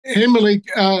Hey Malik,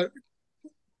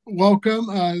 welcome.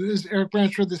 This is Eric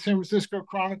Branch of the San Francisco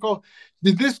Chronicle.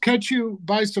 Did this catch you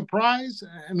by surprise?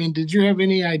 I mean, did you have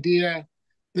any idea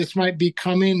this might be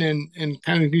coming? And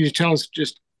kind of can you tell us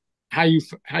just how you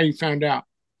found out?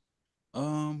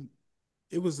 Um,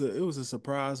 it was a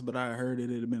surprise, but I heard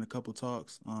it had been a couple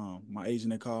talks. My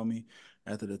agent had called me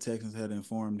after the Texans had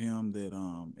informed him that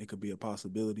it could be a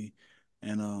possibility,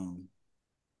 and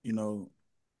you know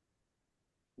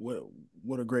what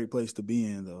what a great place to be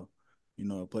in though.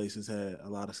 A place that's had a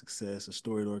lot of success, a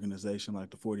storied organization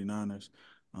like the 49ers.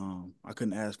 I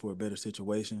couldn't ask for a better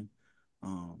situation.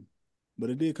 Um, but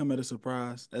it did come as a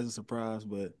surprise,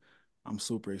 but I'm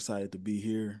super excited to be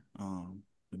here,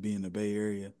 to be in the Bay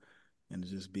Area and to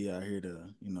just be out here to,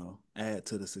 add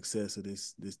to the success of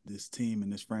this team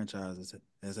and this franchise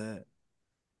has had.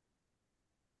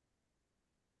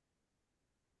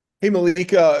 Hey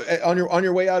Malik, on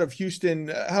your way out of Houston,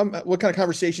 what kind of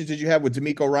conversations did you have with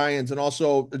D'Amico Ryans, and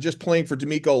also just playing for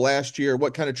D'Amico last year?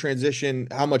 What kind of transition?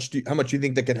 How much do you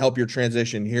think that can help your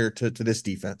transition here to this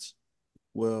defense?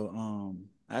 Well,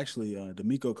 actually,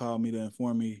 D'Amico called me to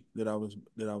inform me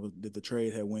that the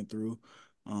trade had went through.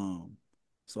 Um,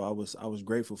 so I was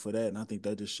grateful for that, and I think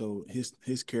that just showed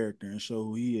his character and show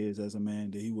who he is as a man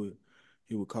that he would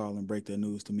call and break that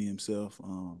news to me himself.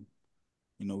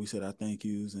 We said our thank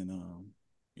yous, and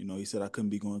he said I couldn't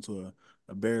be going to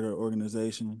a better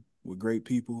organization with great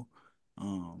people.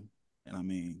 And I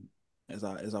mean, as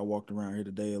I walked around here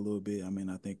today a little bit, I mean,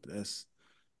 I think that's,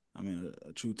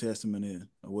 a true testament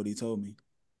of what he told me.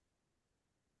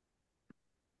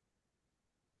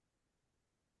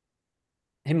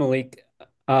 Hey Malik,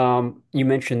 you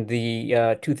mentioned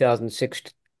the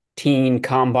 2016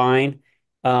 Combine.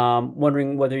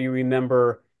 Wondering whether you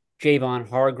remember Javon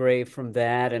Hargrave from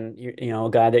that, and a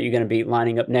guy that you're going to be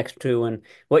lining up next to, and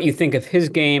what you think of his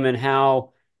game and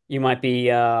how you might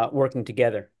be working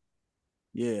together.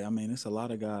 Yeah, I mean, it's a lot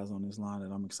of guys on this line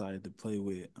that I'm excited to play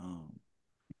with.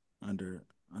 Under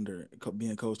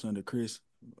being coached under Chris,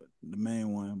 the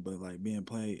main one, but like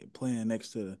playing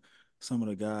next to some of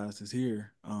the guys that's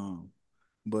here.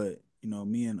 But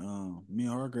me and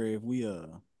Hargrave, we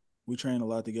train a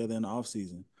lot together in the off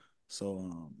season.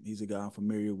 So he's a guy I'm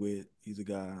familiar with. He's a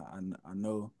guy I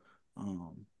know,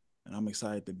 and I'm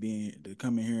excited to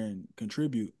come in here and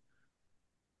contribute.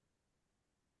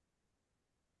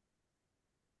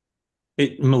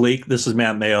 Hey, Malik, this is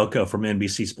Matt Mayoko from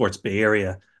NBC Sports Bay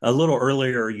Area. A little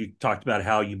earlier, you talked about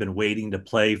how you've been waiting to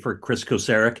play for Chris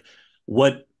Kocurek.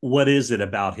 What is it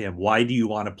about him? Why do you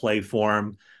want to play for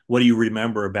him? What do you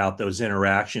remember about those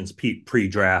interactions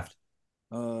pre-draft?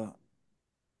 Uh,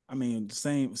 I mean, the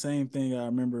same thing I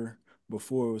remember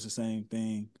before was the same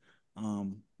thing.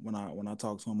 When I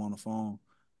talked to him on the phone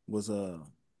was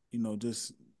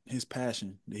just his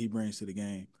passion that he brings to the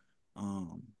game.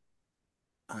 Um,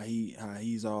 how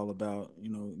he's all about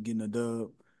getting a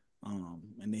dub, and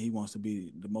then he wants to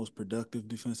be the most productive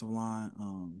defensive line,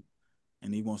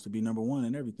 and he wants to be number one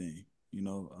in everything.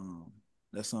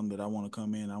 That's something that I want to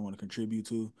come in, I want to contribute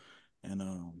to, and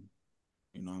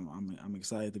I'm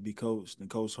excited to be coached and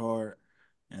coached hard,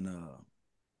 and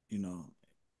you know,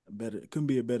 better it couldn't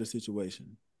be a better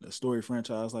situation. A story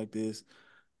franchise like this,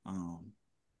 um,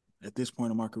 at this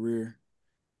point in my career,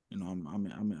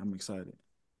 I'm excited.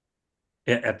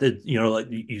 At the, like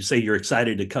you say, you're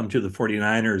excited to come to the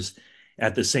 49ers.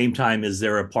 At the same time, is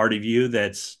there a part of you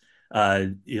that's,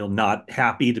 not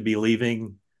happy to be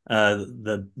leaving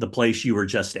the place you were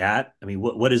just at? I mean,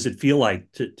 what does it feel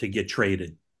like to get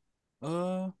traded?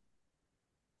 Uh,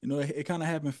 it kind of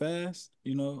happened fast. I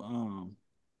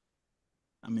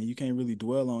mean, you can't really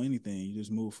dwell on anything. You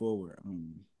just move forward.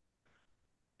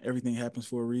 Everything happens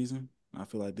for a reason. I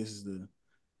feel like this is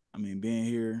being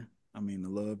here. I mean, the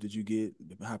love that you get,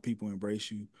 how people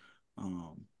embrace you.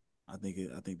 Um, I think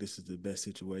this is the best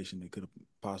situation that could have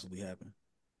possibly happened.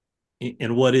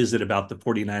 And what is it about the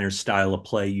 49ers style of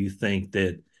play you think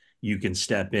that you can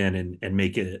step in and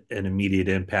make it an immediate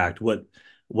impact?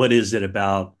 What is it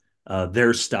about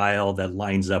their style that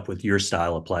lines up with your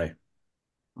style of play?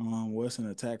 Well, it's an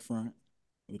attack front,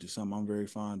 which is something I'm very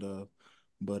fond of.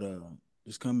 But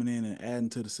just coming in and adding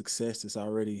to the success that's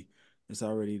already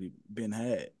been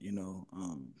had.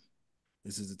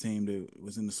 This is a team that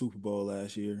was in the Super Bowl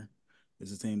last year.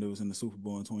 It's a team that was in the Super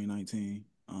Bowl in 2019.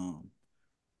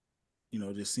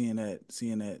 Just seeing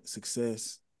that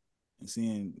success and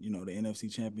seeing the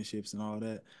NFC championships and all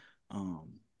that.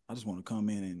 I just want to come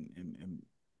in and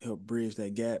help bridge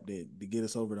that gap to get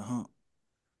us over the hump.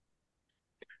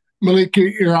 Malik,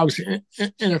 you're obviously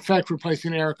in effect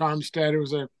replacing Eric Armstead. It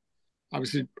was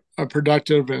obviously a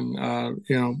productive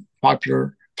and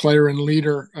popular player and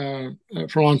leader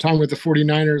for a long time with the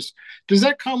 49ers. Does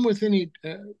that come with any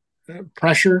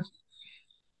pressure?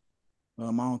 I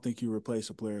don't think you replace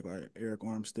a player like Eric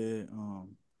Armstead,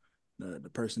 the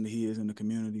person that he is in the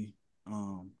community,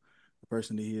 the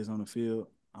person that he is on the field.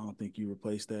 I don't think you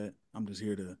replace that. I'm just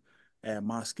here to add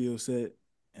my skill set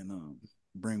and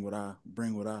bring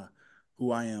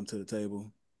who I am to the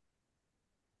table.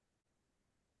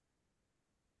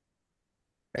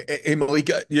 Hey Malik,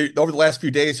 over the last few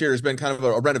days here has been kind of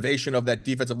a renovation of that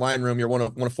defensive line room. You're one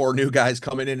of four new guys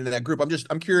coming into that group.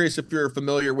 I'm curious if you're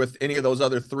familiar with any of those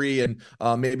other three, and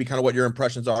maybe kind of what your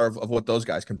impressions are of what those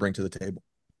guys can bring to the table.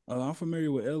 I'm familiar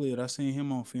with Elliott. I seen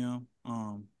him on film,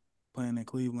 playing in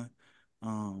Cleveland.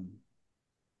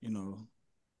 You know,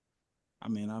 I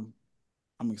mean,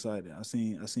 I'm excited. I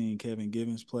seen Kevin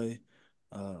Givens play.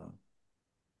 I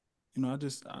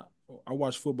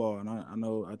watch football, and I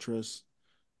know I trust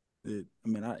that. I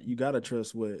mean, you gotta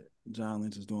trust what John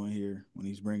Lynch is doing here when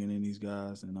he's bringing in these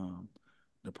guys and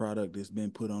the product that's been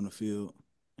put on the field,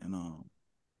 and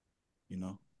you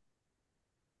know.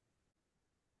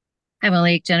 Hi,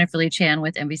 Malik. Jennifer Lee Chan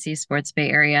with NBC Sports Bay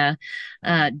Area.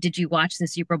 Did you watch the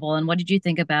Super Bowl, and what did you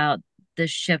think about the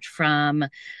shift from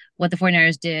what the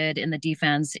 49ers did in the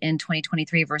defense in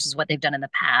 2023 versus what they've done in the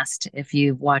past, if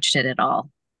you've watched it at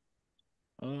all?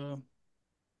 Uh,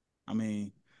 I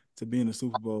mean, to be in the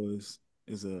Super Bowl is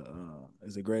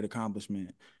a great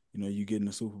accomplishment. You know, you get in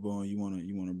the Super Bowl and you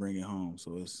wanna bring it home.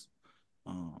 So it's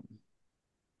um,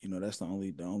 that's the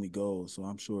only goal. So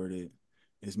I'm sure that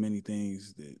there's many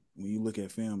things that when you look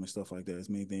at film and stuff like that, there's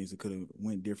many things that could have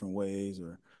went different ways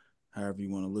or however you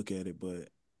want to look at it. But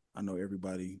I know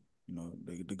everybody,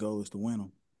 the goal is to win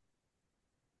them.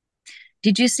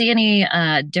 Did you see any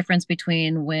difference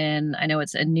between when I know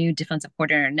it's a new defensive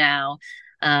coordinator now,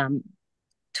 um,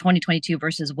 2022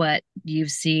 versus what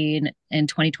you've seen in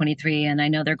 2023? And I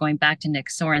know they're going back to Nick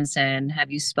Sorensen.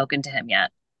 Have you spoken to him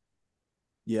yet?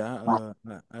 Yeah,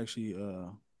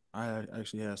 I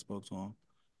actually have spoke to him,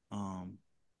 um,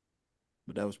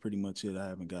 but that was pretty much it. I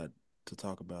haven't got to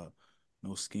talk about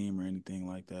no scheme or anything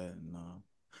like that, and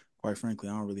quite frankly,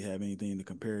 I don't really have anything to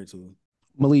compare it to.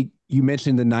 Malik, you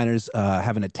mentioned the Niners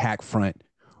have an attack front.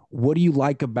 What do you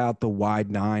like about the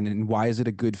wide nine, and why is it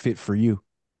a good fit for you?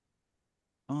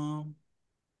 Um,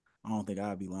 I don't think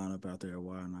I'd be lined up out there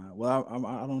why not. Well,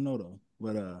 I don't know though,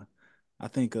 but I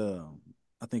think the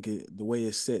way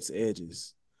it sets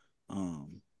edges,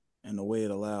 um, and the way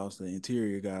it allows the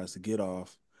interior guys to get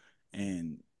off,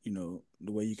 and the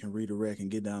way you can redirect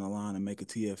and get down the line and make a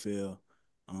TFL,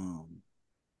 um,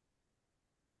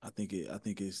 I think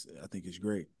it's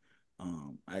great.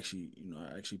 I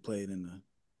actually played in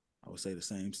I would say the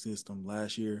same system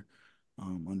last year,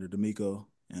 under D'Amico,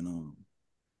 and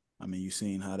I mean, you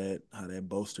seen how that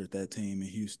bolstered that team in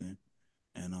Houston,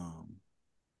 and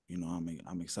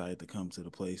I'm excited to come to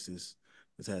the places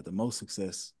that's had the most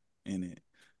success in it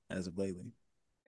as of lately.